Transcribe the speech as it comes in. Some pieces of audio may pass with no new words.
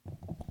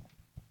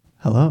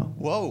Hello.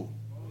 Whoa.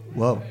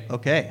 Whoa.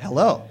 Okay.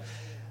 Hello.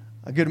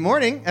 Good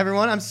morning,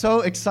 everyone. I'm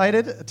so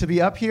excited to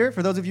be up here.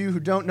 For those of you who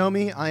don't know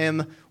me, I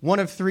am one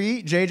of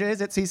 3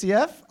 JJs at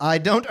CCF. I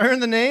don't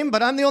earn the name,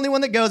 but I'm the only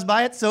one that goes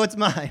by it, so it's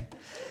mine.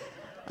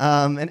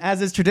 And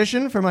as is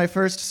tradition, for my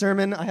first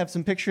sermon, I have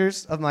some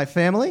pictures of my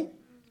family.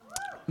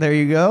 There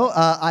you go.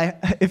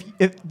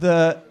 If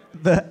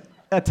the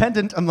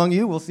attendant among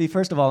you will see,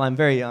 first of all, I'm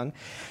very young.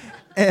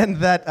 And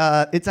that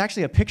it's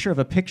actually a picture of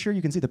a picture.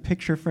 You can see the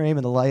picture frame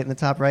and the light in the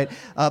top right.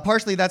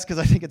 Partially that's because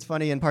I think it's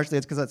funny, and partially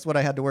it's because that's what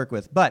I had to work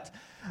with. But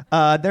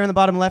there in the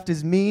bottom left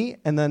is me,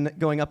 and then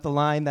going up the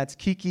line, that's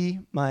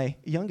Kiki, my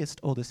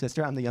oldest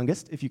sister. I'm the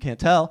youngest, if you can't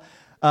tell.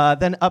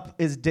 Then up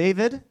is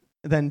David,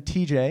 then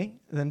TJ.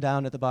 Then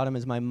down at the bottom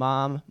is my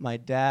mom, my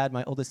dad,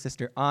 my oldest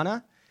sister,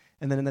 Anna.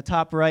 And then in the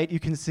top right, you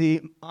can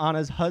see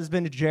Anna's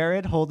husband,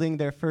 Jared, holding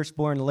their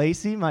firstborn,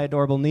 Lacey, my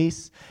adorable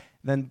niece.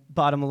 Then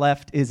bottom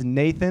left is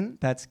Nathan,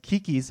 that's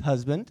Kiki's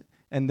husband,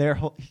 and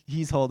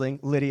he's holding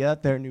Lydia,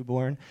 their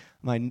newborn,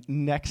 my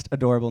next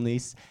adorable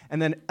niece.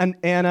 And then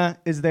Anna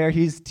is there,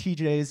 she's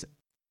TJ's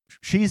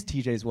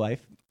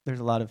wife. There's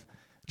a lot of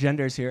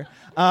genders here.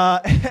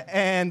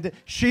 And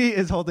she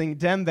is holding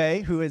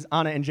Dembe, who is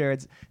Anna and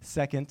Jared's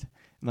second,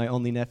 my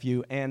only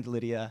nephew, and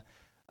Lydia,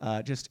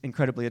 just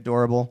incredibly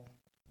adorable.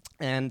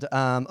 And,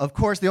 of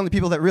course, the only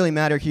people that really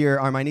matter here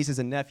are my nieces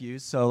and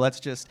nephews, so let's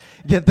just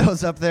get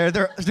those up there.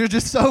 They're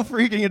just so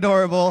freaking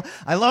adorable.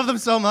 I love them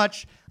so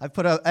much. I've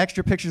put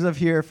extra pictures of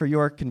here for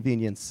your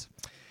convenience.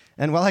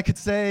 And while I could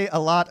say a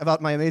lot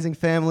about my amazing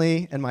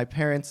family and my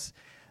parents,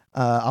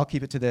 I'll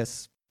keep it to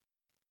this.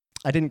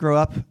 I didn't grow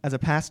up as a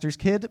pastor's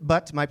kid,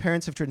 but my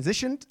parents have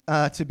transitioned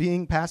to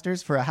being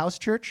pastors for a house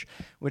church,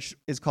 which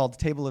is called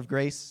Table of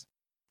Grace.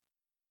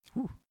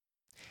 Whew.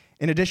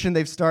 In addition,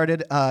 they've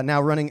started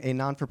now running a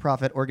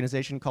non-for-profit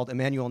organization called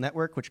Emmanuel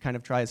Network, which kind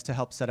of tries to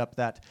help set up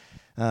that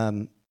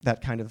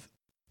kind of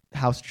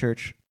house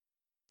churches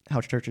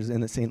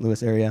in the St.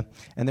 Louis area.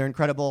 And they're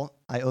incredible.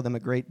 I owe them a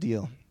great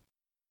deal.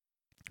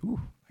 Ooh,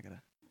 I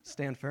gotta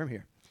stand firm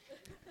here.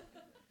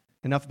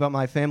 Enough about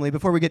my family.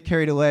 Before we get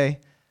carried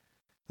away,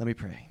 let me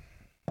pray.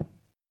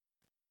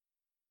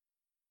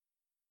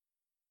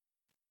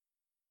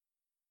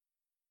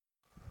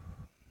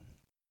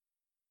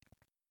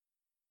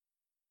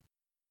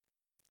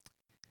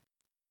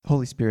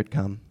 Holy Spirit,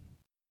 come.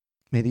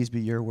 May these be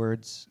your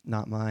words,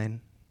 not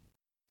mine,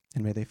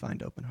 and may they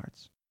find open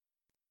hearts.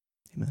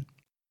 Amen.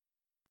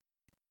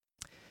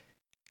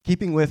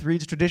 Keeping with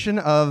Reed's tradition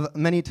of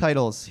many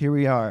titles, here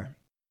we are.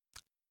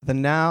 The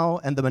Now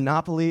and the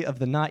Monopoly of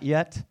the Not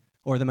Yet,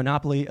 or the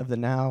Monopoly of the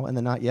Now and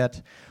the Not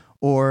Yet,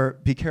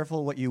 or Be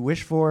Careful What You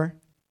Wish For.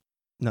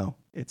 No,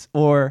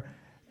 or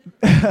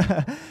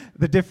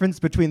the difference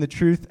between the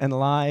truth and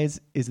lies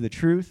is the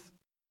truth,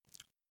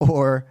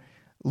 or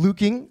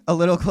Luking a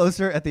little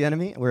closer at the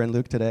enemy. We're in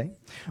Luke today.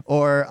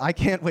 Or I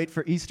can't wait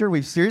for Easter.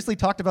 We've seriously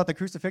talked about the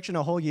crucifixion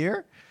a whole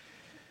year.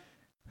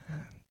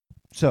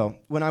 So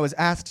when I was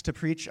asked to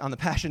preach on the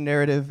Passion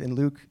narrative in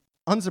Luke,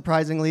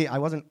 unsurprisingly, I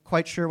wasn't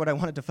quite sure what I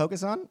wanted to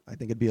focus on. I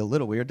think it'd be a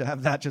little weird to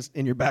have that just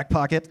in your back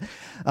pocket.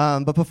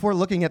 But before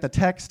looking at the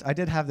text, I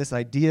did have this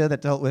idea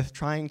that dealt with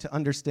trying to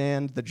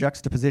understand the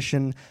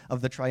juxtaposition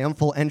of the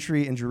triumphal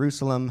entry in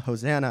Jerusalem,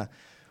 Hosanna,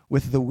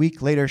 with the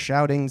week later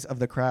shoutings of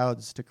the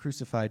crowds to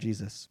crucify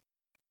Jesus.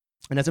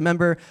 And as a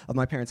member of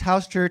my parents'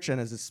 house church and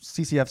as a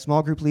CCF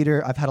small group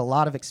leader, I've had a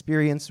lot of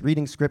experience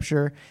reading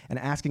scripture and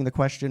asking the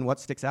question,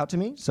 what sticks out to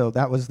me? So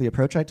that was the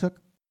approach I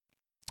took.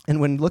 And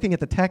when looking at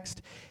the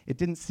text, it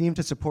didn't seem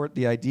to support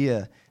the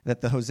idea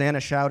that the Hosanna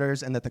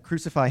shouters and that the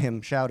crucify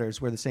him shouters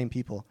were the same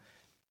people.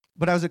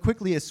 But I was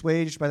quickly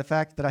assuaged by the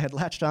fact that I had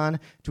latched on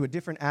to a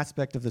different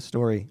aspect of the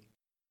story.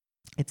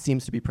 It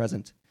seems to be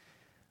present.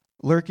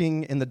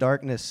 Lurking in the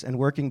darkness and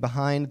working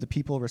behind the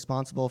people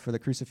responsible for the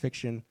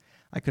crucifixion,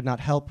 I could not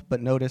help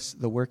but notice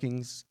the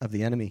workings of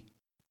the enemy,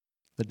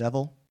 the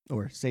devil,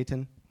 or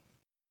Satan.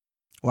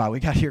 Wow, we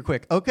got here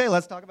quick. Okay,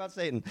 let's talk about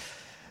Satan.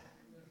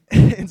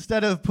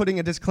 Instead of putting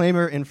a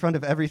disclaimer in front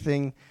of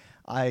everything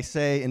I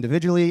say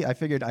individually, I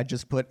figured I'd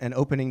just put an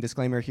opening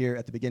disclaimer here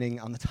at the beginning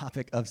on the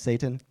topic of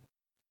Satan.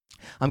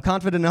 I'm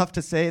confident enough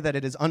to say that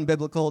it is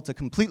unbiblical to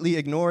completely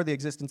ignore the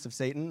existence of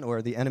Satan,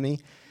 or the enemy,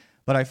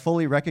 but I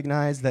fully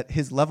recognize that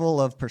his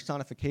level of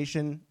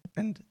personification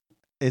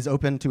is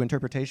open to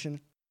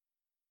interpretation.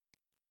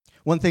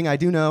 One thing I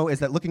do know is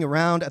that looking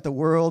around at the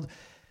world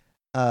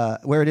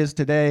where it is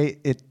today,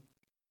 it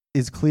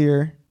is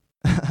clear.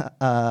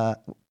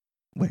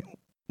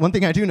 One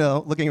thing I do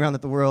know, looking around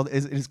at the world,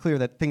 is it is clear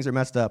that things are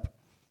messed up.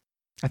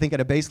 I think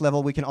at a base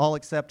level, we can all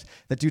accept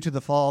that due to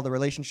the fall, the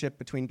relationship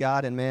between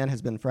God and man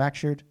has been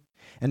fractured,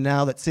 and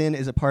now that sin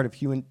is a part of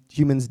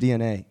humans'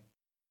 DNA.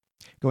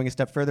 Going a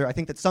step further, I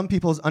think that some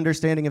people's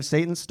understanding of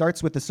Satan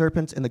starts with the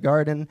serpent in the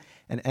garden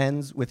and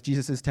ends with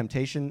Jesus'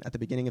 temptation at the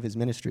beginning of his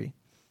ministry.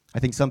 I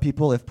think some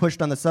people, if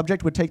pushed on the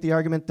subject, would take the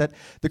argument that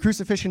the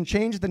crucifixion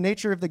changed the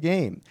nature of the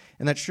game,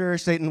 and that sure,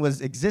 Satan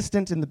was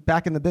existent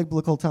back in the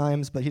biblical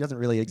times, but he doesn't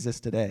really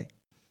exist today.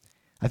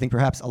 I think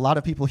perhaps a lot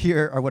of people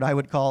here are what I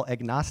would call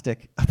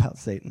agnostic about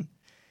Satan,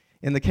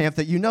 in the camp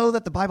that you know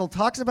that the Bible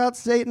talks about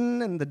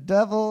Satan and the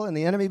devil and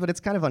the enemy, but it's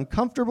kind of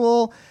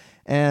uncomfortable,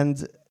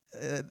 and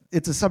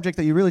it's a subject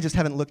that you really just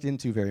haven't looked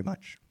into very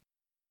much.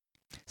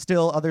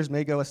 Still, others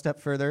may go a step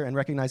further and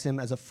recognize him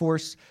as a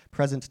force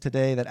present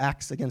today that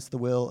acts against the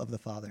will of the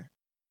Father.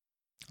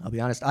 I'll be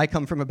honest, I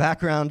come from a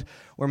background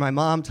where my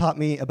mom taught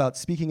me about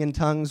speaking in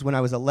tongues when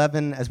I was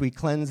 11 as we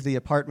cleansed the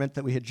apartment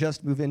that we had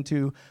just moved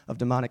into of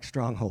demonic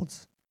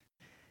strongholds.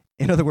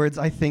 In other words,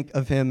 I think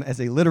of him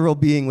as a literal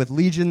being with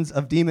legions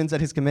of demons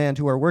at his command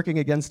who are working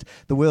against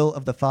the will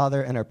of the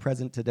Father and are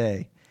present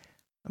today.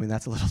 I mean,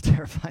 that's a little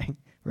terrifying,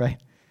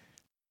 right?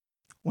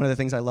 One of the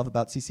things I love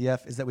about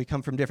CCF is that we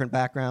come from different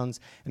backgrounds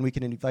and we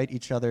can invite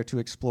each other to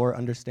explore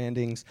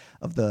understandings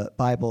of the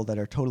Bible that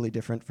are totally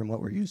different from what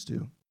we're used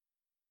to.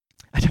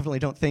 I definitely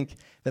don't think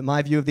that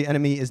my view of the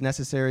enemy is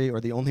necessary or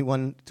the only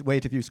way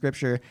to view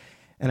Scripture,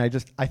 and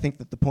I think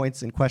that the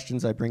points and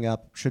questions I bring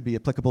up should be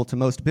applicable to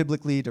most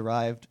biblically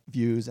derived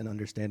views and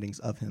understandings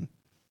of him.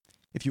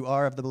 If you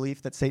are of the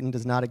belief that Satan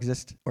does not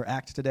exist or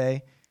act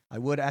today, I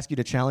would ask you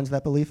to challenge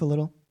that belief a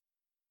little.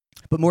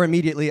 But more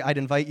immediately, I'd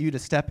invite you to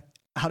step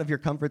out of your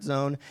comfort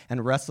zone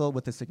and wrestle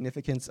with the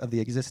significance of the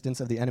existence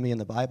of the enemy in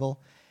the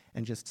Bible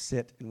and just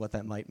sit in what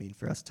that might mean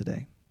for us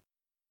today.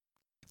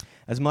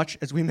 As much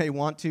as we may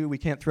want to, we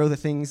can't throw the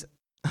things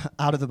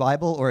out of the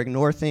Bible or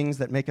ignore things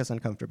that make us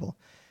uncomfortable.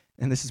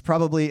 And this is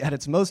probably at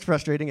its most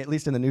frustrating, at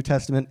least in the New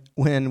Testament,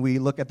 when we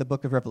look at the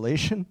book of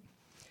Revelation.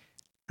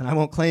 And I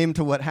won't claim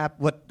to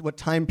what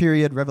time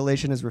period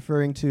Revelation is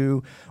referring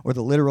to or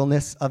the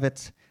literalness of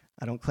it.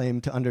 I don't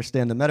claim to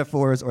understand the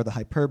metaphors or the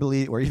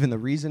hyperbole or even the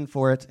reason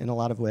for it in a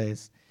lot of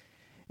ways.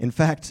 In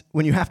fact,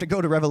 when you have to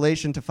go to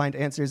Revelation to find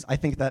answers, I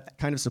think that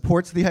kind of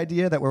supports the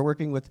idea that we're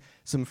working with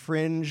some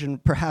fringe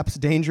and perhaps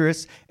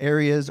dangerous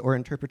areas or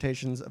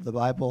interpretations of the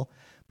Bible.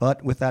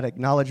 But with that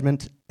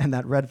acknowledgement and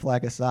that red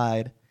flag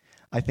aside,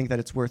 I think that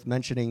it's worth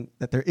mentioning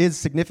that there is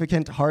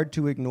significant,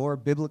 hard-to-ignore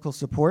biblical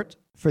support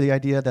for the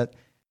idea that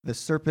the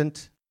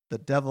serpent, the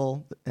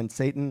devil, and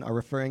Satan are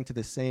referring to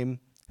the same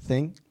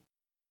thing.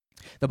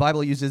 The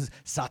Bible uses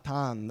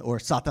Satan or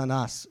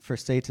Satanas for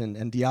Satan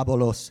and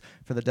Diabolos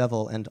for the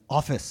devil and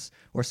Ophis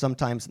or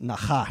sometimes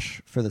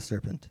Nachash for the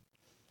serpent.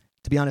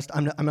 To be honest,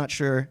 I'm not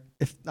sure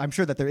I'm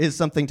sure that there is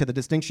something to the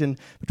distinction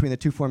between the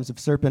two forms of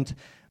serpent,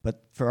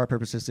 but for our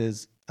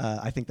purposes,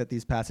 I think that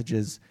these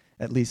passages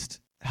at least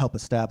help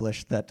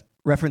establish that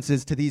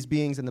references to these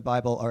beings in the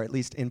Bible are at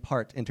least in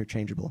part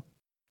interchangeable.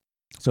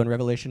 So in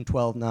Revelation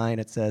 12:9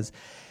 it says,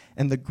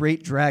 "And the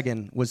great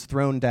dragon was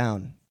thrown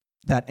down,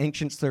 that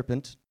ancient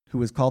serpent, who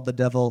was called the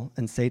devil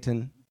and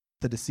Satan,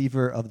 the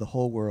deceiver of the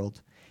whole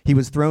world. He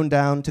was thrown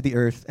down to the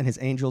earth, and his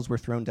angels were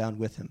thrown down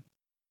with him."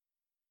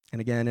 And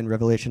again in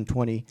Revelation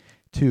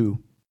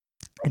 22,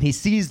 "And he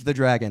seized the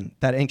dragon,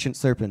 that ancient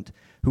serpent,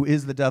 who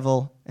is the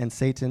devil and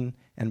Satan,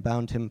 and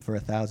bound him for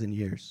 1,000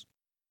 years."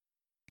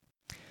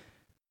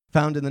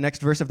 Found in the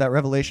next verse of that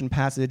Revelation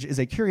passage is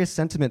a curious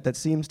sentiment that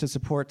seems to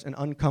support an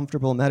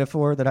uncomfortable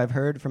metaphor that I've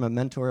heard from a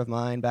mentor of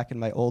mine back in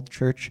my old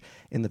church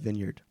in the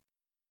Vineyard.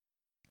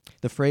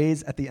 The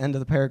phrase at the end of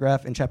the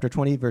paragraph in chapter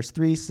 20, verse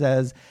 3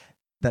 says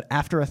that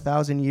after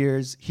 1,000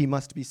 years, he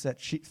must be set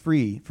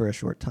free for a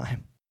short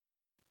time.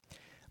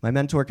 My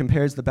mentor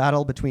compares the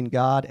battle between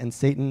God and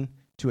Satan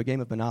to a game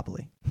of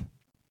Monopoly.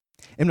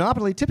 In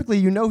Monopoly, typically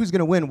you know who's going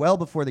to win well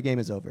before the game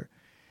is over.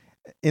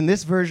 In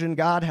this version,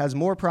 God has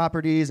more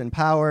properties and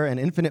power and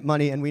infinite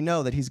money, and we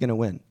know that he's going to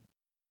win.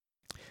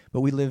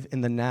 But we live in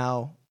the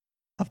now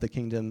of the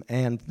kingdom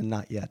and the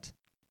not yet.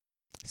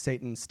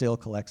 Satan still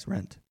collects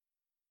rent.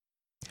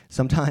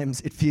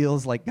 Sometimes it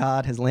feels like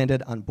God has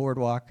landed on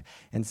Boardwalk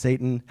and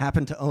Satan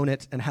happened to own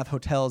it and have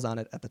hotels on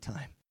it at the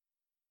time.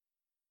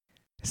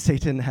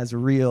 Satan has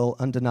real,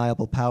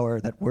 undeniable power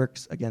that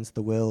works against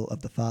the will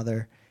of the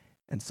Father,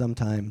 and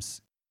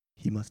sometimes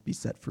he must be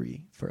set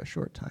free for a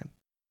short time.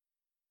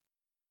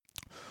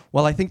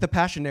 While I think the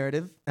Passion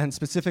narrative, and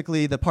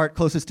specifically the part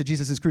closest to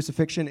Jesus'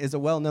 crucifixion, is a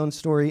well-known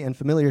story and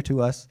familiar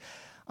to us,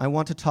 I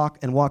want to talk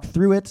and walk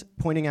through it,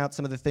 pointing out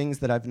some of the things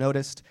that I've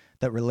noticed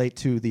that relate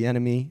to the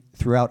enemy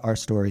throughout our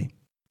story.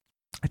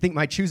 I think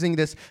my choosing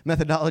this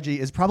methodology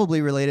is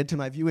probably related to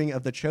my viewing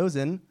of The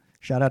Chosen,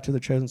 shout out to The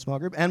Chosen small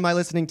group, and my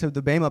listening to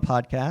the Bema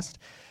podcast,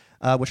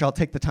 which I'll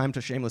take the time to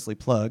shamelessly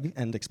plug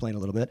and explain a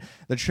little bit.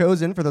 The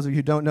Chosen, for those of you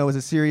who don't know, is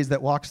a series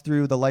that walks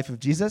through the life of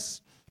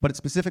Jesus, but it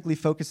specifically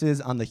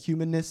focuses on the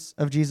humanness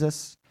of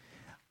Jesus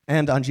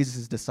and on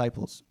Jesus'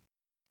 disciples.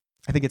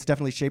 I think it's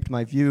definitely shaped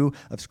my view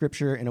of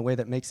Scripture in a way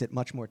that makes it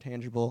much more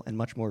tangible and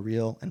much more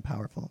real and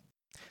powerful.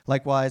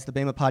 Likewise, the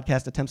Bema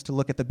podcast attempts to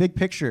look at the big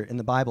picture in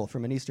the Bible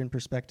from an Eastern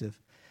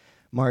perspective.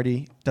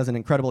 Marty does an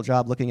incredible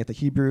job looking at the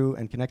Hebrew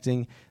and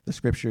connecting the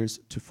Scriptures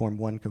to form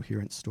one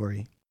coherent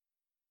story.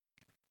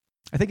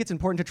 I think it's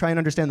important to try and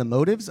understand the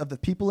motives of the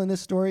people in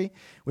this story,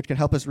 which can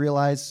help us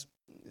realize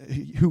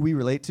who we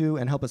relate to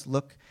and help us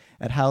look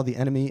at how the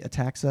enemy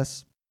attacks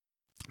us.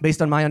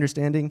 Based on my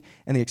understanding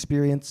and the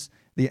experience,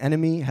 the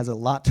enemy has a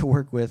lot to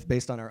work with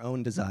based on our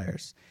own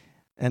desires.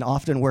 and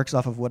often works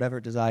off of whatever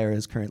desire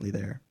is currently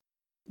there.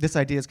 This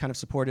idea is kind of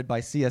supported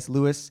by C.S.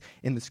 Lewis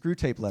in the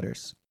Screwtape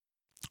Letters,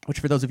 which,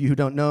 for those of you who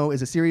don't know,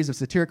 is a series of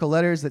satirical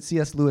letters that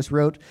C.S. Lewis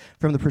wrote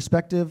from the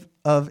perspective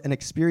of an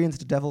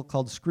experienced devil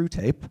called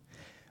Screwtape,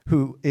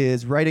 who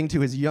is writing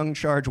to his young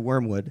charge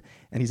Wormwood,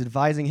 and he's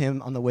advising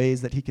him on the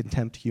ways that he can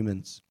tempt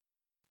humans.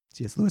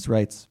 C.S. Lewis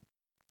writes,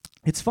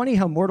 "It's funny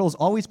how mortals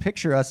always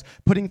picture us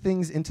putting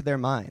things into their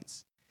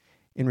minds.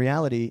 In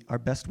reality, our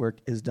best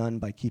work is done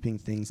by keeping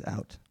things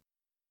out."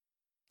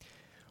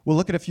 We'll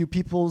look at a few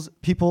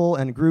people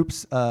and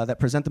groups that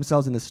present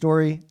themselves in the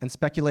story and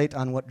speculate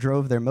on what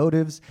drove their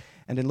motives.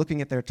 And in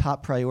looking at their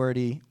top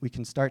priority, we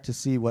can start to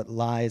see what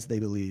lies they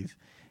believe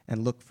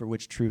and look for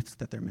which truths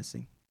that they're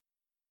missing.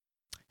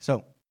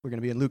 So we're going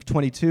to be in Luke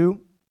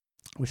 22.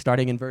 We're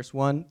starting in verse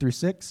 1 through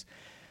 6.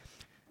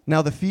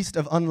 "Now the feast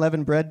of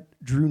unleavened bread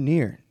drew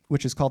near,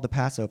 which is called the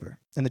Passover.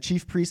 And the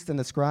chief priests and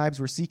the scribes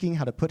were seeking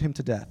how to put him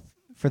to death,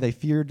 for they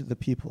feared the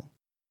people.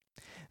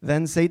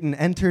 Then Satan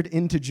entered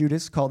into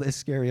Judas, called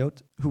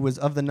Iscariot, who was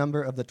of the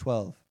number of the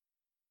 12.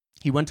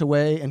 He went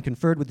away and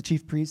conferred with the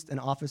chief priests and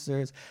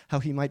officers how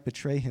he might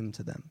betray him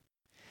to them.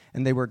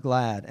 And they were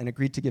glad and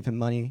agreed to give him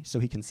money, so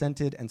he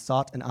consented and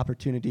sought an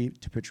opportunity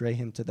to betray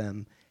him to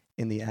them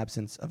in the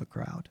absence of a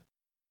crowd."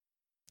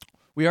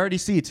 We already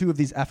see two of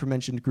these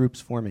aforementioned groups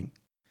forming.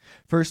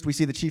 First, we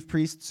see the chief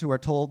priests who are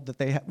told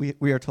that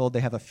we are told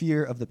they have a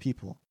fear of the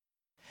people.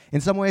 In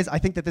some ways, I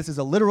think that this is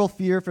a literal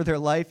fear for their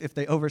life if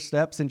they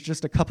overstep, since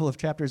just a couple of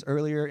chapters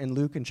earlier in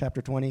Luke in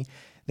chapter 20,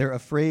 they're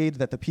afraid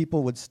that the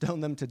people would stone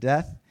them to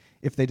death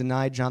if they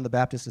denied John the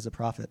Baptist as a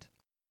prophet.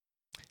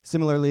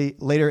 Similarly,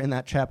 later in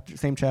that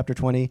same chapter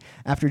 20,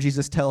 after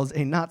Jesus tells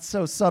a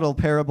not-so-subtle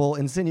parable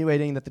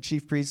insinuating that the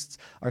chief priests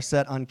are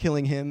set on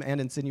killing him and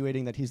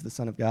insinuating that he's the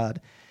Son of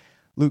God,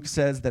 Luke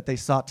says that they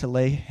sought to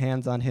lay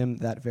hands on him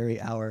that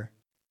very hour,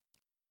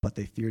 but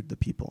they feared the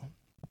people.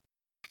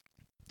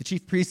 The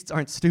chief priests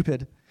aren't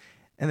stupid,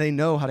 and they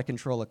know how to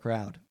control a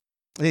crowd.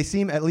 They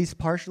seem at least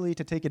partially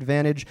to take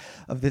advantage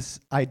of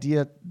this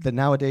idea that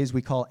nowadays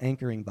we call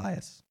anchoring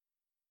bias.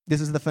 This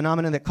is the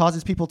phenomenon that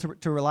causes people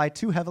to rely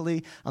too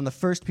heavily on the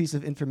first piece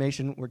of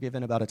information we're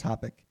given about a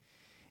topic.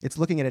 It's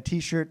looking at a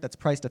t-shirt that's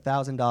priced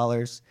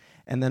 $1,000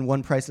 and then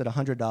one priced at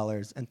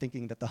 $100 and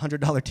thinking that the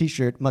 $100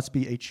 t-shirt must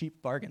be a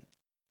cheap bargain.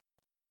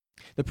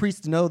 The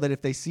priests know that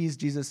if they seize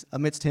Jesus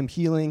amidst him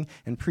healing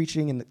and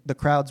preaching, and the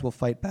crowds will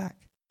fight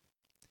back.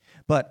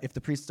 But if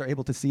the priests are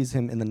able to seize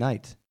him in the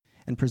night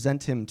and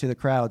present him to the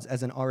crowds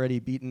as an already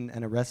beaten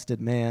and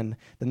arrested man,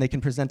 then they can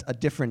present a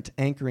different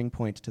anchoring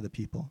point to the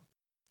people.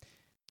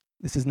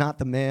 This is not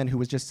the man who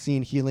was just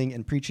seen healing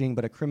and preaching,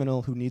 but a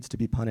criminal who needs to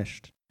be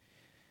punished.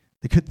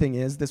 The good thing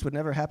is, this would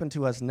never happen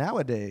to us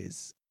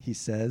nowadays, he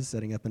says,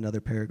 setting up another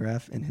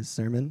paragraph in his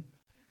sermon.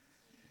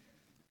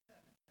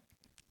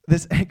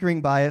 This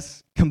anchoring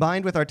bias,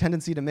 combined with our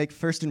tendency to make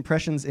first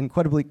impressions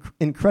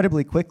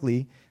incredibly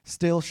quickly,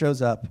 still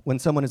shows up when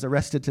someone is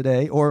arrested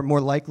today, or more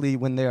likely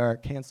when they are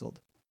canceled.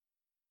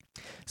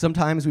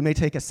 Sometimes we may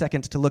take a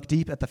second to look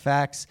deep at the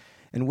facts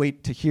and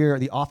wait to hear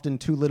the often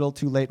too little,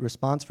 too late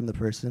response from the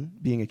person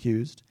being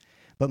accused.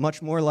 But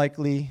much more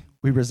likely,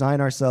 we resign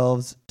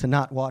ourselves to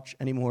not watch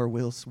any more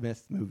Will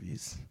Smith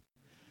movies.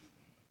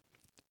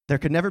 There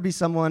could never be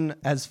someone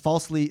as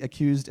falsely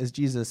accused as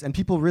Jesus, and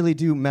people really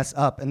do mess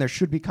up, and there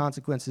should be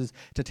consequences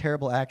to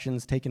terrible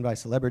actions taken by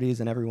celebrities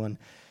and everyone.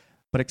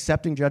 But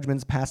accepting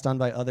judgments passed on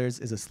by others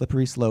is a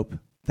slippery slope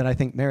that I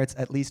think merits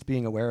at least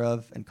being aware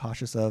of and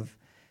cautious of,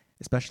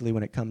 especially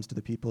when it comes to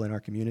the people in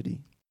our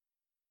community.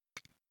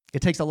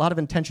 It takes a lot of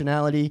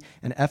intentionality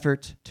and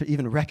effort to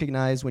even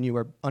recognize when you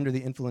are under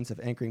the influence of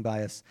anchoring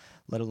bias,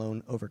 let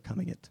alone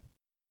overcoming it.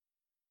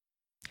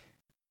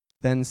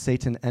 Then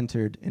Satan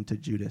entered into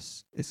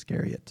Judas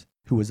Iscariot,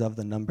 who was of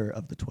the number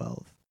of the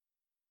 12.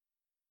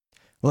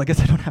 Well, I guess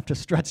I don't have to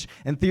stretch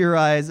and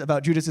theorize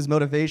about Judas's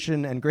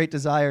motivation and great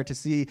desire to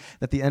see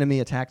that the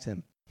enemy attacked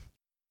him.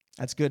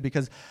 That's good,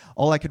 because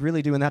all I could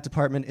really do in that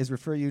department is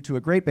refer you to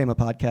a great Bema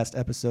podcast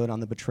episode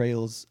on the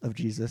betrayals of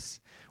Jesus,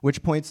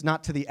 which points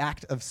not to the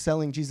act of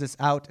selling Jesus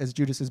out as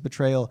Judas's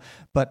betrayal,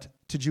 but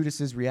to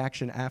Judas's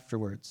reaction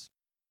afterwards.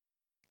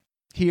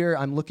 Here,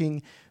 I'm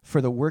looking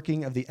for the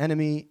working of the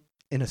enemy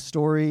in a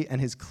story, and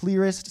his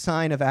clearest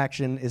sign of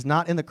action is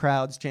not in the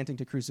crowds chanting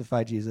to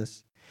crucify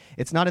Jesus.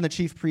 It's not in the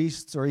chief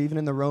priests or even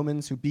in the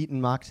Romans who beat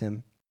and mocked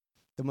him.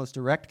 The most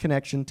direct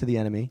connection to the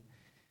enemy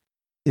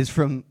is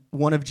from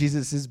one of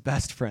Jesus'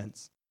 best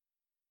friends.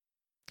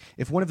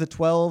 If one of the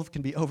 12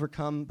 can be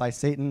overcome by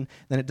Satan,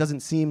 then it doesn't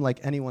seem like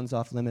anyone's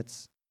off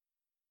limits.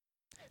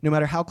 No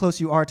matter how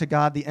close you are to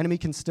God, the enemy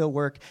can still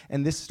work,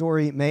 and this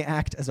story may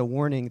act as a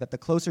warning that the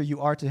closer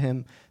you are to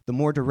him, the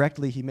more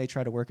directly he may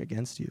try to work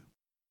against you.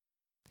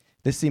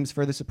 This seems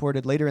further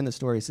supported later in the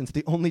story, since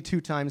the only two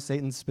times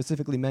Satan's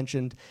specifically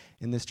mentioned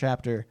in this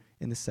chapter,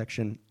 in this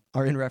section,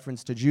 are in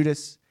reference to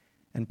Judas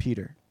and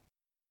Peter.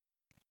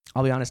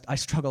 I'll be honest, I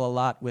struggle a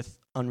lot with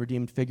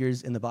unredeemed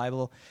figures in the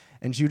Bible,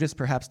 and Judas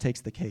perhaps takes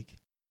the cake.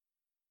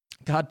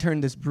 God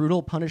turned this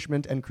brutal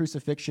punishment and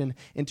crucifixion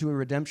into a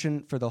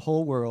redemption for the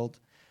whole world,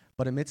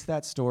 But amidst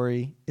that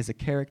story is a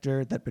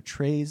character that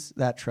betrays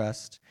that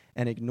trust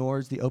and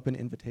ignores the open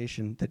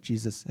invitation that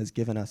Jesus has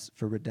given us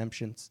for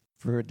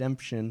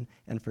redemption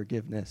and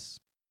forgiveness.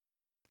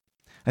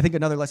 I think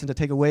another lesson to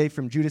take away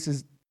from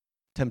Judas's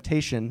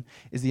temptation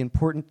is the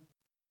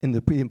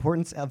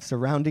importance of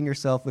surrounding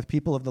yourself with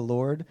people of the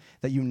Lord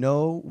that you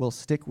know will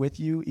stick with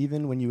you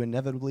even when you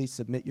inevitably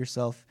submit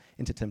yourself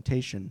into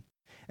temptation,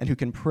 and who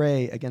can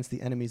pray against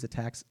the enemy's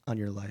attacks on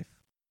your life.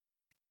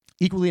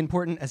 Equally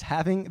important as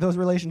having those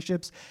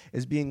relationships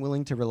is being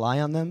willing to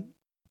rely on them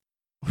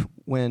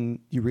when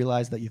you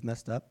realize that you've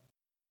messed up.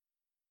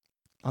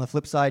 On the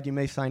flip side, you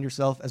may find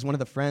yourself as one of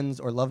the friends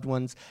or loved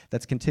ones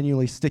that's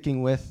continually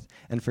sticking with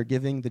and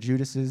forgiving the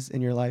Judases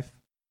in your life.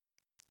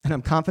 And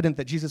I'm confident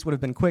that Jesus would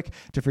have been quick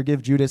to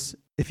forgive Judas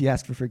if he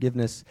asked for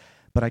forgiveness,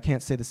 but I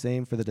can't say the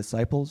same for the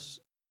disciples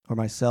or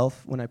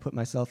myself when I put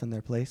myself in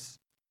their place.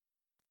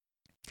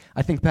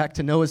 I think back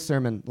to Noah's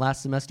sermon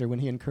last semester when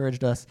he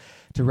encouraged us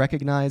to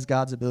recognize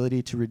God's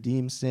ability to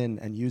redeem sin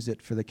and use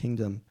it for the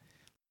kingdom.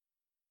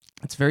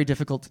 It's very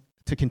difficult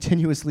to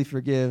continuously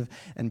forgive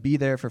and be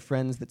there for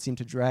friends that seem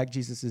to drag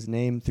Jesus'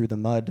 name through the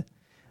mud,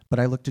 but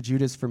I look to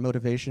Judas for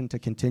motivation to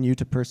continue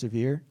to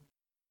persevere.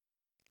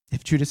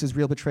 If Judas'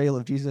 real betrayal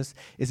of Jesus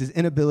is his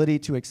inability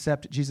to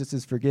accept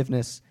Jesus'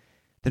 forgiveness,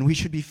 then we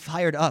should be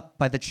fired up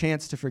by the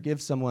chance to forgive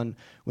someone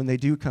when they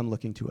do come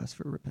looking to us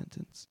for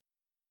repentance.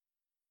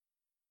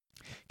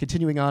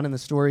 Continuing on in the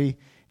story,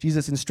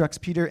 Jesus instructs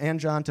Peter and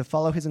John to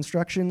follow his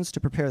instructions to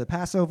prepare the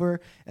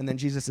Passover, and then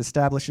Jesus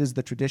establishes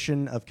the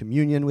tradition of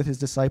communion with his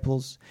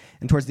disciples.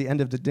 And towards the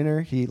end of the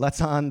dinner, he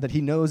lets on that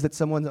he knows that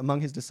someone among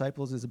his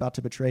disciples is about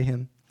to betray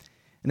him.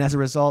 And as a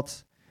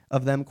result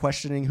of them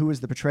questioning who is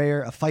the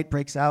betrayer, a fight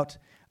breaks out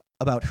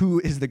about who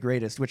is the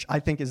greatest, which I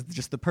think is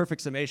just the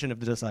perfect summation of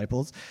the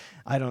disciples.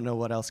 I don't know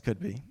what else could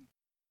be.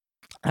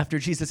 After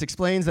Jesus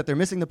explains that they're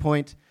missing the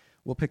point,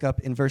 we'll pick up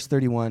in verse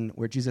 31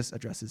 where Jesus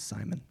addresses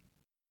Simon.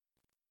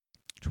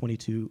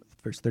 22,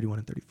 verse 31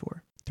 and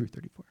 34 through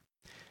 34.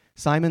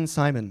 Simon,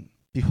 Simon,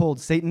 behold,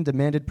 Satan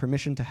demanded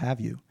permission to have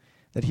you,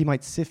 that he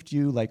might sift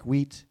you like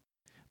wheat.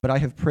 But I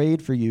have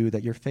prayed for you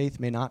that your faith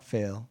may not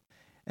fail,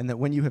 and that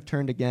when you have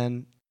turned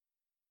again,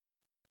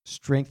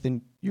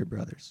 strengthen your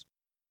brothers.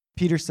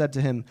 Peter said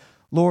to him,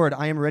 Lord,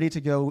 I am ready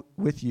to go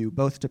with you,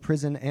 both to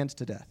prison and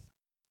to death.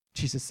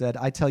 Jesus said,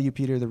 I tell you,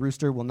 Peter, the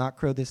rooster will not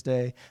crow this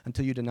day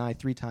until you deny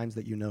 3 times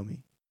that you know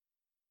me.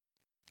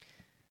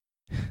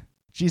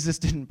 Jesus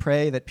didn't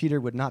pray that Peter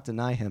would not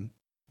deny him.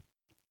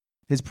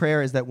 His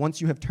prayer is that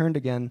once you have turned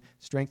again,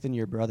 strengthen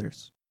your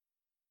brothers.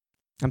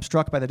 I'm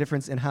struck by the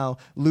difference in how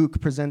Luke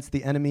presents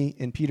the enemy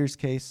in Peter's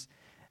case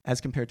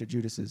as compared to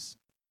Judas's.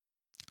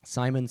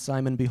 Simon,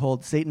 Simon,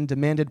 behold, Satan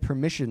demanded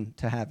permission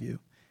to have you,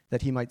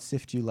 that he might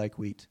sift you like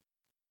wheat.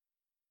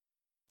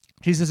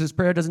 Jesus'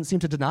 prayer doesn't seem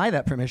to deny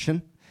that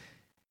permission.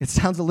 It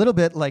sounds a little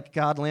bit like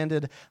God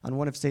landed on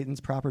one of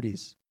Satan's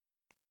properties.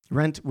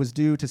 Rent was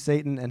due to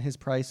Satan, and his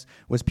price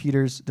was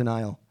Peter's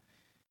denial.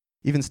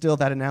 Even still,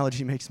 that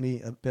analogy makes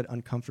me a bit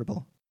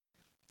uncomfortable.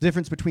 The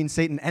difference between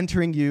Satan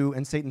entering you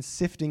and Satan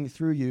sifting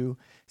through you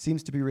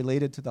seems to be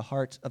related to the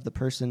heart of the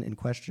person in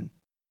question.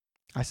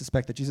 I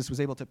suspect that Jesus was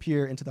able to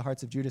peer into the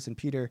hearts of Judas and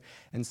Peter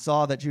and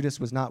saw that Judas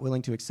was not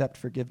willing to accept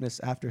forgiveness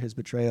after his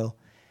betrayal,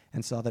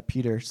 and saw that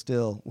Peter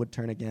still would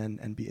turn again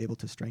and be able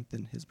to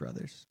strengthen his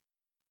brothers.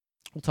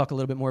 We'll talk a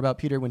little bit more about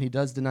Peter when he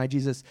does deny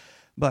Jesus,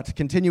 but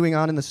continuing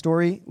on in the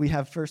story, we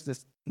have first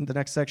the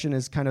next section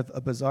is kind of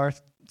a bizarre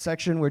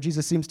section where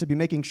Jesus seems to be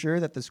making sure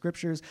that the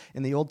scriptures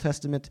in the Old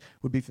Testament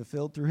would be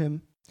fulfilled through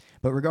him.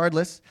 But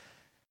regardless,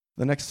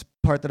 the next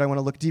part that I want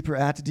to look deeper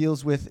at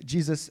deals with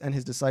Jesus and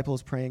his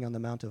disciples praying on the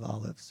Mount of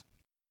Olives.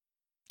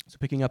 So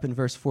picking up in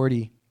verse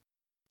 40,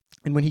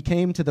 and when he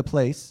came to the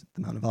place,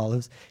 the Mount of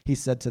Olives, he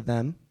said to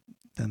them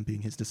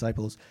being his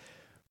disciples,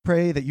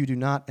 pray that you do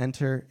not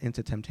enter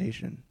into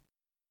temptation.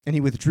 And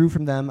he withdrew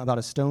from them about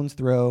a stone's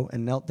throw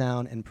and knelt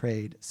down and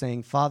prayed,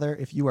 saying, Father,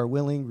 if you are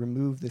willing,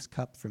 remove this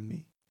cup from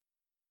me.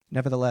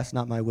 Nevertheless,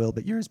 not my will,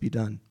 but yours be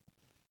done.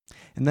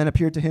 And then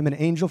appeared to him an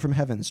angel from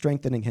heaven,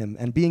 strengthening him.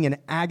 And being in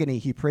agony,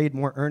 he prayed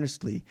more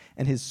earnestly,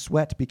 and his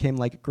sweat became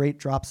like great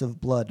drops of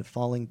blood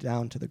falling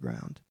down to the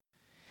ground.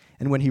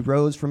 And when he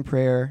rose from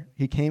prayer,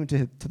 he came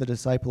to the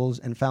disciples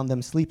and found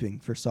them sleeping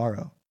for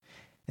sorrow.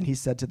 And he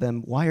said to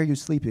them, Why are you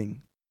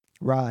sleeping?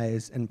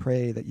 Rise and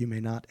pray that you may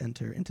not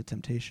enter into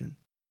temptation.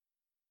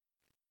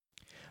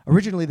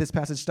 Originally, this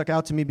passage stuck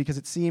out to me because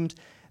it seemed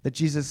that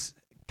Jesus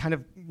kind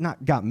of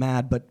not got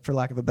mad, but for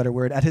lack of a better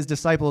word, at his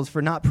disciples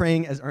for not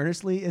praying as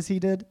earnestly as he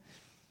did.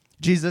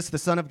 Jesus, the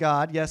Son of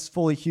God, yes,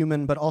 fully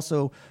human, but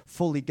also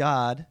fully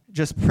God,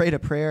 just prayed a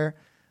prayer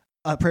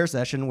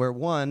session where,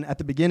 one, at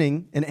the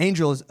beginning, an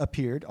angel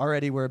appeared.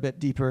 Already we're a bit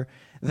deeper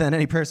than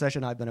any prayer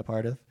session I've been a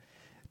part of.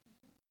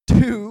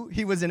 2,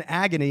 he was in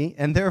agony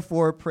and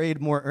therefore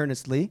prayed more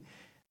earnestly.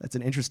 That's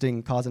an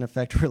interesting cause and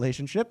effect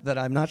relationship that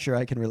I'm not sure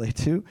I can relate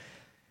to.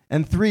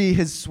 And 3,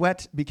 his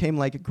sweat became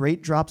like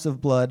great drops of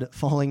blood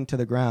falling to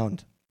the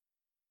ground.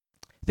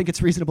 I think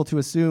it's reasonable to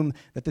assume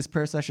that this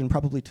prayer session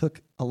probably took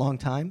a long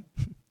time.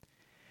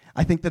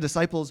 I think the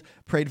disciples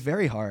prayed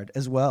very hard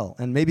as well,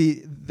 and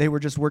maybe they were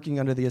just working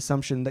under the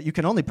assumption that you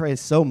can only pray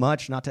so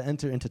much not to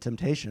enter into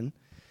temptation.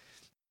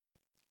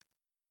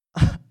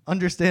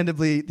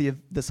 Understandably, the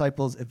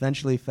disciples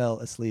eventually fell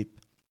asleep.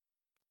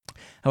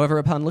 However,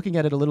 upon looking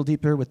at it a little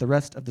deeper with the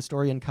rest of the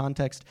story in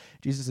context,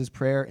 Jesus'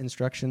 prayer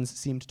instructions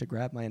seemed to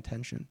grab my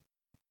attention.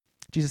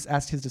 Jesus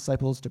asked his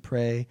disciples to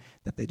pray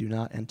that they do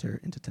not enter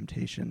into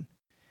temptation.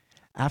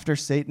 After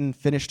Satan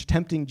finished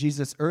tempting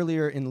Jesus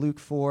earlier in Luke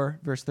 4,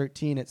 verse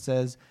 13, it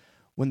says,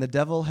 "When the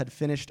devil had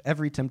finished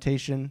every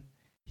temptation,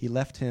 he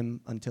left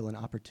him until an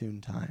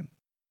opportune time."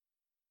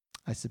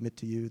 I submit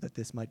to you that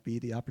this might be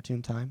the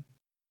opportune time.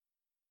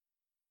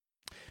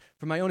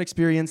 From my own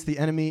experience, the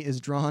enemy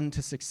is drawn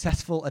to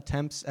successful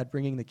attempts at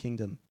bringing the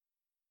kingdom.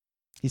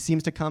 He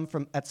seems to come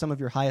from at some of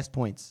your highest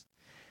points.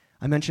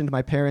 I mentioned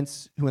my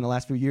parents, who in the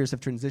last few years have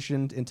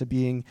transitioned into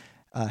being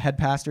head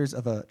pastors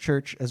of a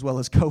church, as well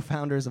as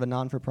co-founders of a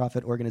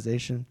non-for-profit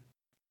organization.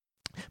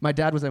 My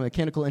dad was a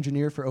mechanical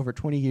engineer for over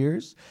 20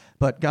 years,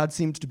 but God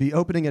seemed to be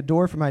opening a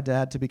door for my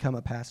dad to become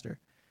a pastor.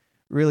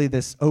 Really,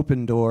 this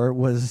open door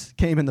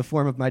came in the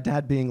form of my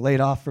dad being laid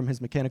off from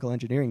his mechanical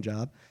engineering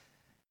job.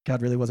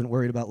 God really wasn't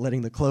worried about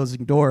letting the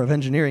closing door of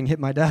engineering hit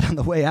my dad on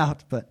the way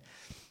out, but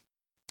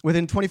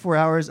within 24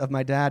 hours of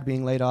my dad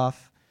being laid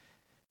off,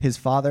 his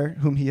father,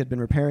 whom he had been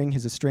repairing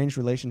his estranged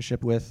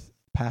relationship with,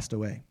 passed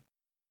away.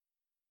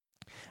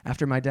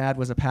 After my dad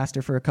was a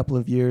pastor for a couple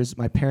of years,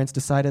 my parents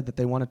decided that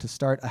they wanted to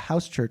start a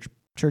house church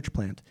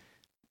plant.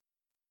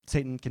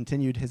 Satan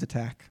continued his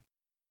attack.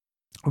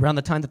 Around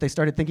the time that they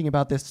started thinking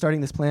about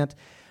starting this plant,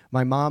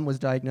 my mom was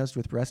diagnosed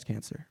with breast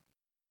cancer.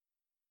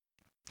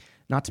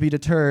 Not to be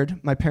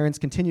deterred, my parents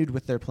continued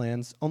with their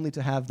plans, only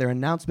to have their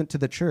announcement to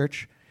the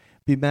church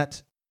be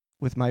met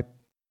with my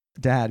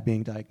dad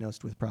being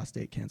diagnosed with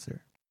prostate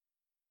cancer.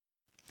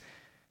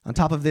 On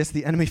top of this,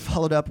 the enemy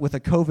followed up with a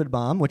COVID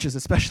bomb, which is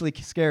especially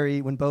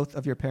scary when both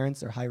of your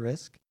parents are high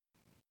risk.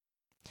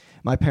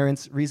 My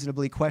parents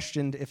reasonably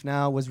questioned if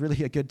now was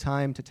really a good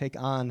time to take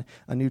on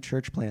a new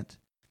church plant.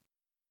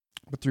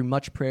 But through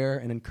much prayer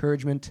and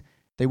encouragement,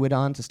 they went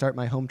on to start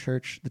my home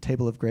church, the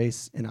Table of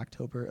Grace, in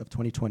October of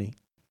 2020.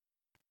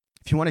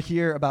 If you want to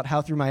hear about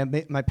how through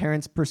my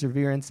parents'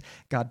 perseverance,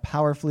 God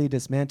powerfully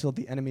dismantled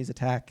the enemy's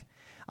attack,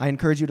 I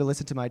encourage you to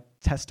listen to my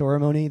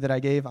testimony that I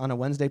gave on a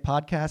Wednesday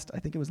podcast, I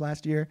think it was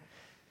last year.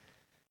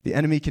 The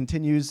enemy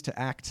continues to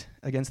act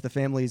against the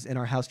families in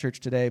our house church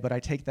today, but I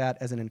take that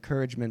as an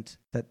encouragement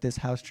that this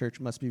house church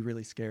must be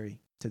really scary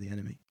to the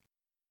enemy.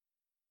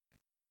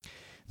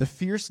 The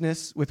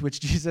fierceness with which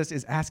Jesus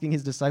is asking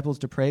his disciples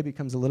to pray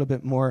becomes a little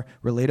bit more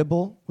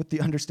relatable with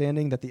the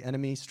understanding that the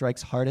enemy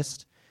strikes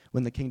hardest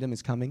when the kingdom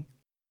is coming.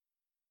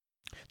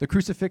 The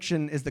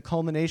crucifixion is the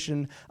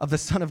culmination of the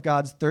Son of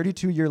God's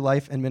 32-year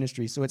life and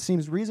ministry, so it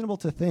seems reasonable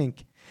to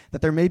think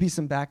that there may be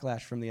some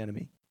backlash from the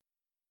enemy.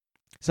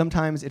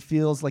 Sometimes it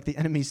feels like the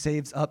enemy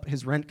saves up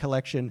his rent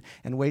collection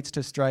and waits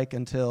to strike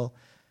until,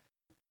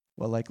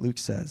 well, like Luke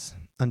says,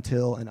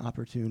 until an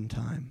opportune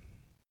time.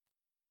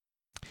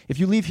 If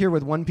you leave here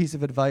with one piece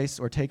of advice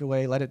or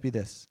takeaway, let it be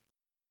this.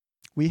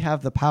 We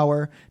have the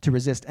power to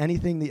resist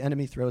anything the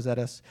enemy throws at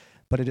us,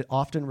 but it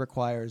often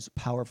requires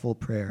powerful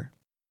prayer.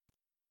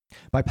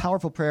 By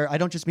powerful prayer, I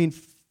don't just mean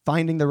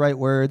finding the right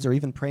words or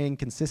even praying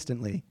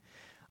consistently.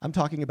 I'm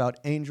talking about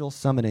angel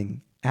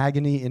summoning,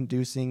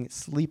 agony-inducing,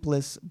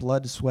 sleepless,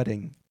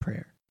 blood-sweating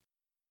prayer.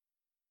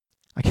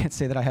 I can't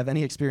say that I have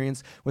any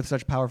experience with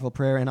such powerful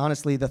prayer, and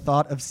honestly, the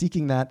thought of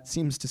seeking that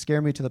seems to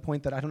scare me to the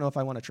point that I don't know if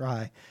I want to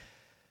try.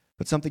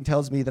 But something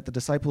tells me that the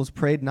disciples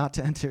prayed not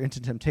to enter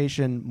into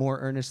temptation more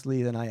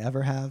earnestly than I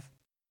ever have.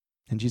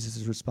 And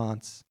Jesus'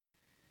 response,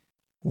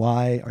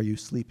 "Why are you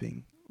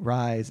sleeping?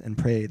 Rise and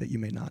pray that you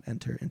may not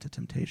enter into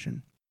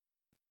temptation."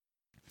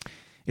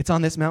 It's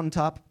on this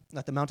mountaintop,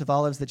 at the Mount of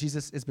Olives, that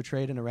Jesus is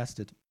betrayed and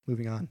arrested.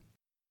 Moving on.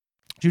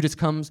 Judas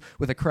comes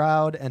with a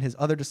crowd, and his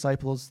other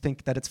disciples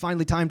think that it's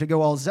finally time to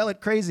go all zealot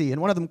crazy,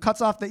 and one of them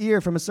cuts off the ear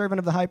from a servant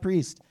of the high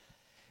priest.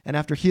 And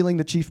after healing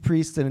the chief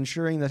priests and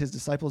ensuring that his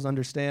disciples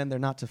understand they're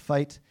not to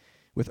fight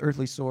with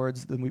earthly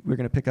swords, then we're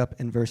going to pick up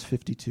in verse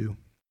 52.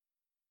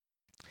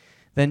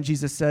 Then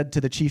Jesus said to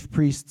the chief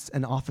priests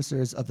and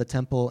officers of the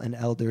temple and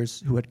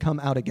elders who had come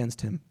out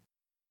against him,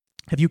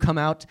 "Have you come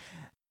out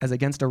as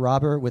against a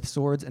robber with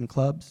swords and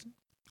clubs?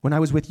 When I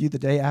was with you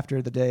day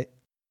after day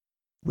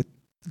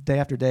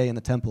in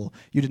the temple,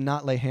 you did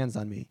not lay hands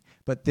on me,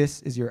 but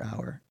this is your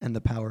hour and the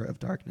power of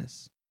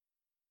darkness."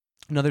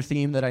 Another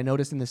theme that I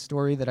notice in this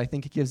story that I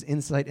think gives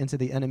insight into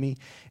the enemy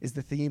is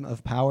the theme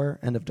of power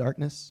and of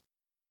darkness.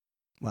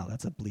 Wow,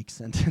 that's a bleak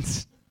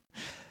sentence.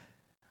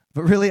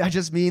 But really, I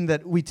just mean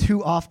that we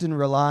too often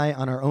rely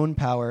on our own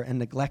power and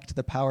neglect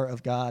the power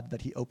of God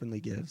that he openly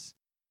gives.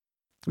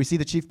 We see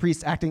the chief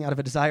priests acting out of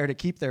a desire to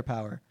keep their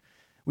power.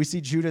 We see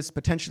Judas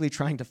potentially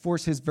trying to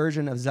force his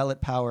version of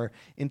zealot power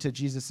into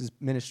Jesus'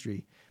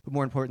 ministry. But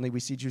more importantly, we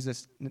see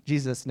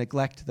Jesus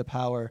neglect the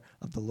power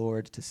of the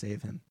Lord to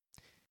save him.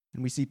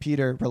 And we see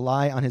Peter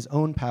rely on his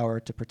own power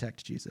to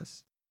protect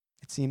Jesus.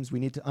 It seems we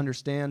need to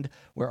understand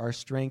where our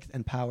strength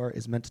and power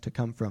is meant to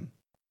come from.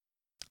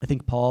 I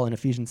think Paul in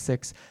Ephesians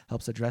 6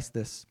 helps address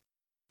this.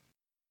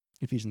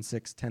 Ephesians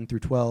 6, 10 through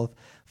 12.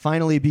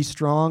 Finally, be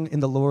strong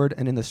in the Lord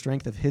and in the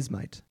strength of his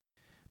might.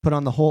 Put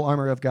on the whole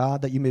armor of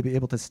God that you may be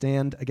able to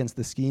stand against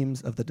the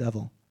schemes of the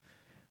devil.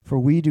 For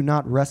we do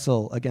not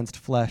wrestle against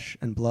flesh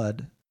and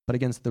blood, but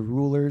against the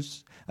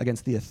rulers,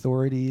 against the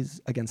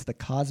authorities, against the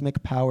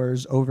cosmic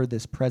powers over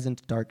this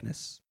present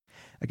darkness,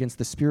 against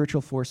the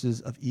spiritual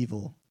forces of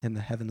evil in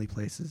the heavenly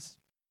places.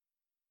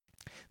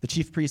 The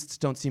chief priests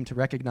don't seem to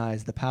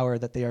recognize the power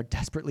that they are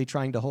desperately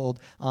trying to hold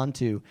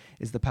onto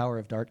is the power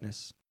of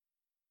darkness.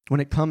 When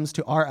it comes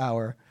to our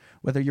hour,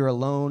 whether you're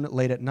alone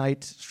late at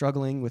night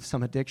struggling with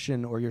some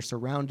addiction or you're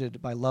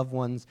surrounded by loved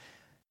ones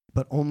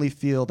but only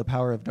feel the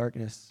power of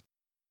darkness,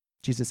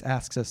 Jesus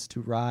asks us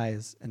to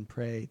rise and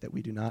pray that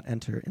we do not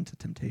enter into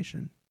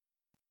temptation.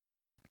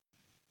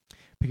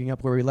 Picking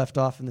up where we left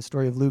off in the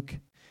story of Luke,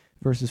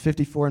 verses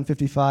 54 and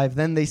 55,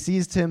 then they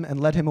seized him and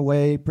led him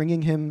away,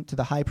 bringing him to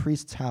the high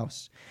priest's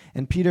house.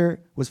 And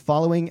Peter was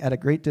following at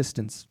a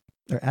distance.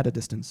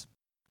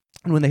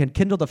 And when they had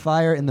kindled a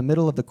fire in the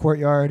middle of the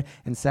courtyard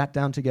and sat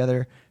down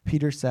together,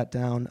 Peter sat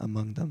down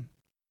among them.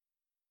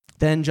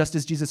 Then, just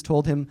as Jesus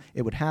told him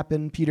it would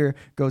happen, Peter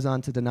goes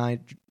on to deny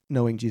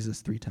knowing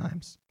Jesus 3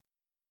 times.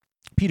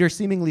 Peter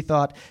seemingly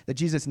thought that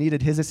Jesus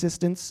needed his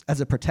assistance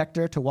as a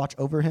protector to watch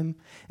over him,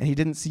 and he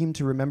didn't seem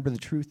to remember the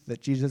truth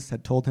that Jesus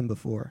had told him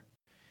before.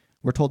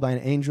 We're told by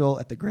an angel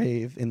at the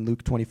grave in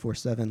Luke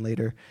 24:7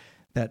 later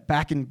that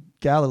back in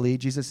Galilee,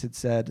 Jesus had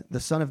said, the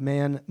Son of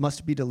Man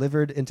must be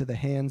delivered into the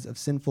hands of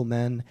sinful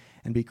men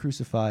and be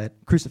crucified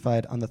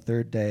on the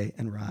 3rd day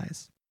and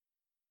rise.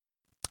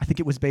 I think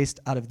it was based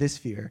out of this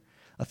fear,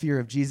 a fear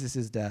of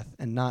Jesus' death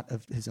and not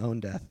of his own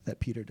death, that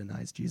Peter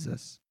denies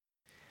Jesus.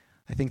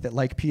 I think that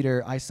like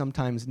Peter, I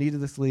sometimes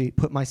needlessly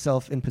put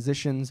myself in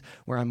positions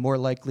where I'm more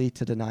likely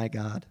to deny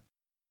God.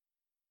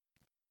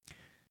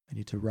 I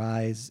need to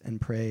rise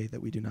and pray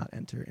that we do not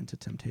enter into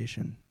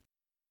temptation.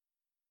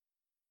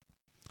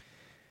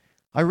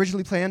 I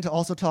originally planned to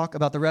also talk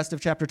about the rest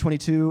of chapter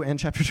 22 and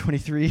chapter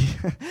 23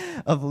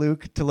 of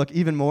Luke to look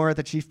even more at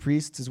the chief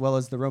priests as well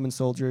as the Roman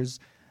soldiers,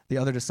 the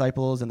other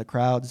disciples, and the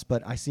crowds,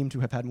 but I seem to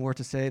have had more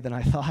to say than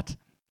I thought.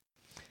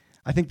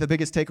 I think the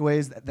biggest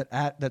takeaways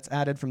that's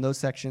added from those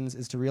sections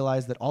is to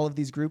realize that all of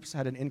these groups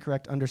had an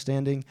incorrect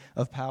understanding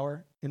of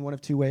power in one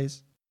of 2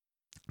 ways.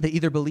 They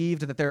either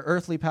believed that their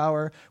earthly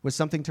power was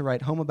something to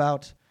write home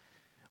about,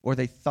 or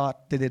they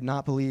did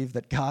not believe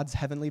that God's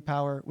heavenly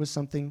power was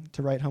something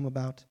to write home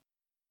about.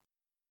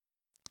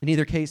 In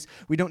either case,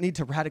 we don't need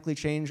to radically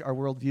change our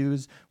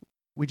worldviews.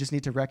 We just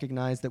need to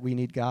recognize that we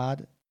need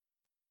God,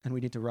 and we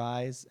need to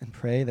rise and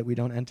pray that we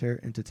don't enter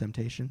into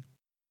temptation.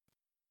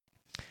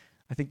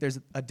 I think there's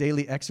a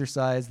daily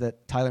exercise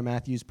that Tyler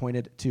Matthews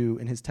pointed to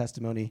in his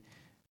testimony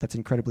that's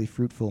incredibly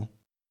fruitful.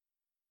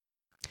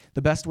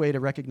 The best way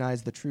to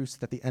recognize the truths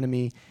that the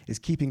enemy is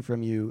keeping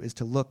from you is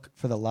to look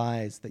for the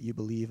lies that you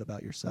believe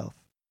about yourself.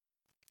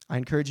 I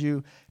encourage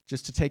you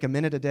just to take a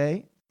minute a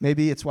day.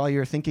 Maybe it's while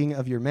you're thinking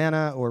of your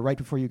manna or right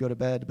before you go to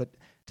bed, but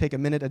take a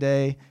minute a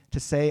day to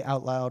say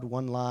out loud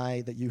one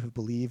lie that you have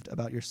believed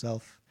about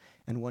yourself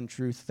and one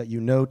truth that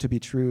you know to be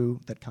true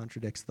that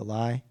contradicts the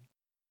lie.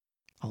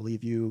 I'll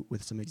leave you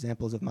with some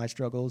examples of my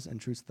struggles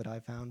and truths that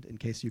I've found in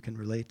case you can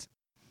relate.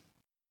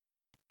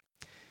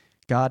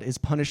 God is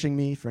punishing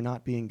me for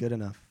not being good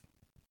enough.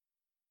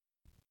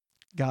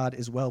 God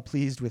is well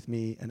pleased with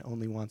me and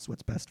only wants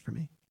what's best for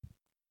me.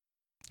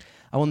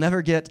 I will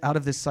never get out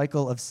of this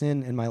cycle of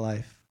sin in my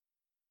life.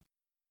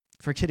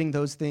 Forgetting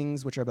those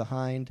things which are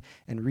behind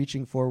and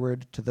reaching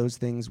forward to those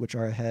things which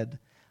are ahead,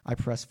 I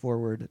press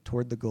forward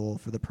toward the goal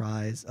for the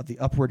prize of the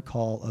upward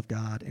call of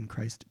God in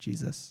Christ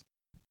Jesus.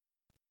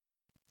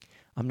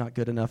 I'm not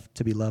good enough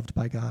to be loved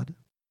by God.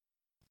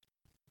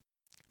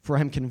 For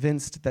I am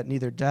convinced that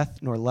neither death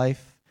nor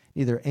life,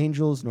 neither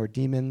angels nor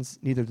demons,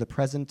 neither the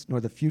present nor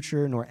the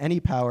future, nor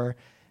any power,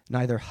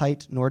 neither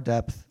height nor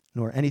depth,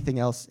 nor anything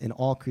else in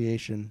all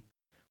creation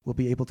will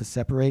be able to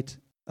separate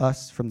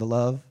us from the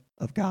love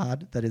of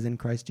God that is in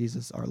Christ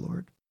Jesus our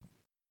Lord.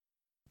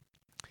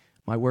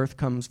 My worth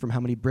comes from how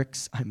many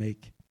bricks I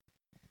make.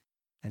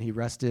 And he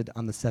rested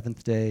on the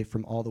 7th day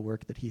from all the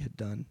work that he had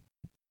done.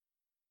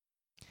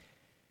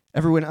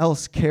 Everyone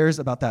else cares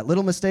about that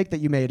little mistake that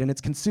you made, and it's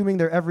consuming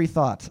their every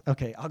thought.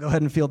 Okay, I'll go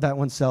ahead and field that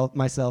one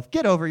myself.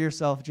 Get over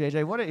yourself,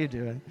 JJ. What are you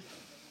doing?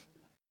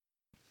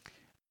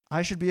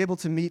 I should be able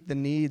to meet the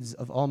needs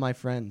of all my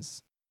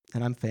friends,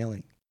 and I'm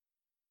failing.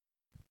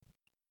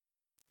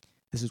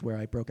 This is where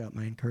I broke out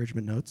my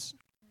encouragement notes.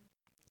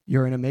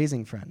 You're an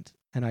amazing friend,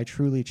 and I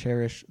truly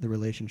cherish the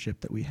relationship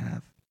that we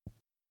have.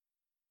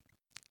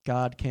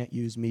 God can't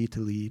use me to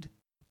lead.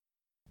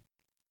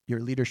 Your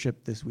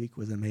leadership this week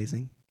was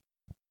amazing.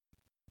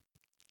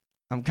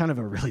 I'm kind of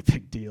a really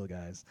big deal,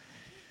 guys.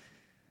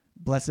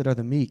 Blessed are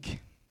the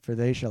meek, for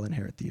they shall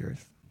inherit the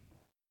earth.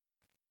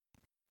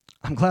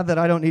 I'm glad that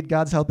I don't need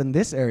God's help in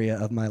this area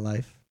of my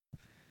life.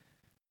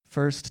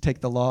 First,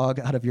 take the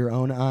log out of your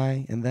own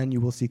eye, and then you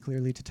will see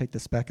clearly to take the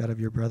speck out of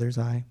your brother's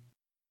eye.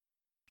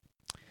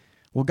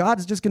 Well,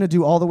 God's just going to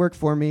do all the work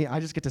for me. I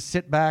just get to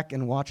sit back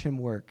and watch him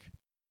work.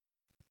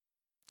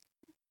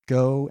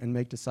 Go and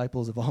make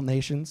disciples of all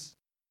nations.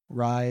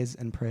 Rise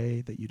and pray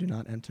that you do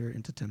not enter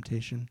into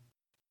temptation.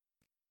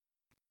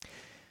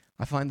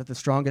 I find that the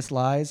strongest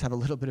lies have a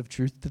little bit of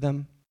truth to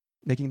them,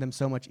 making them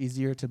so much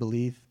easier to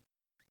believe.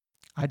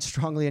 I'd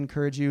strongly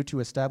encourage you to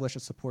establish a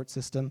support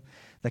system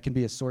that can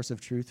be a source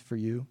of truth for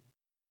you.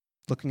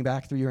 Looking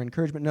back through your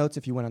encouragement notes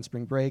if you went on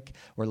spring break,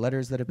 or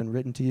letters that have been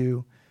written to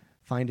you,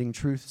 finding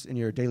truths in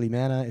your daily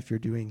manna if you're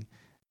doing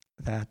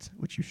that,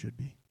 which you should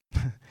be.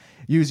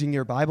 Using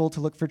your Bible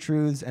to look for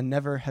truths and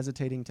never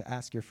hesitating to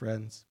ask your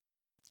friends,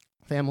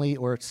 family,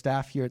 or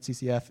staff here at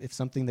CCF if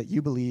something that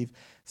you believe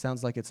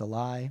sounds like it's a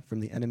lie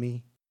from the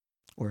enemy,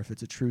 or if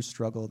it's a true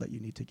struggle that you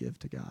need to give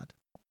to God.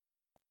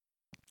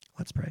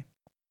 Let's pray.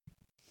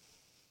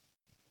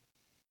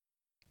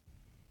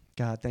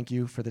 God, thank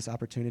you for this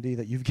opportunity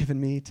that you've given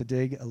me to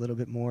dig a little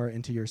bit more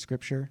into your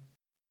scripture,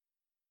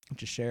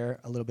 to share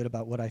a little bit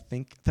about what I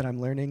think that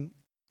I'm learning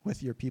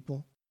with your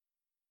people.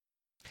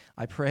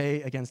 I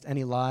pray against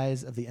any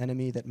lies of the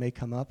enemy that may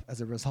come up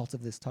as a result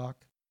of this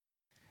talk.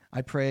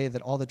 I pray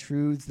that all the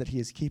truths that he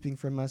is keeping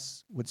from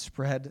us would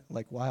spread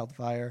like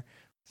wildfire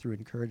through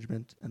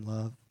encouragement and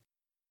love.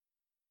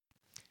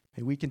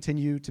 May we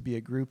continue to be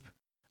a group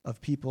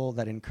of people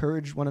that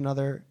encourage one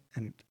another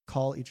and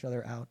call each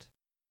other out.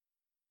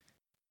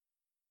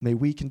 May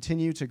we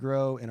continue to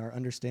grow in our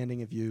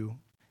understanding of you,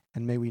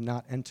 and may we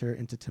not enter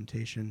into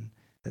temptation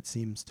that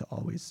seems to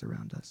always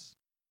surround us.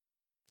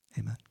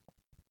 Amen.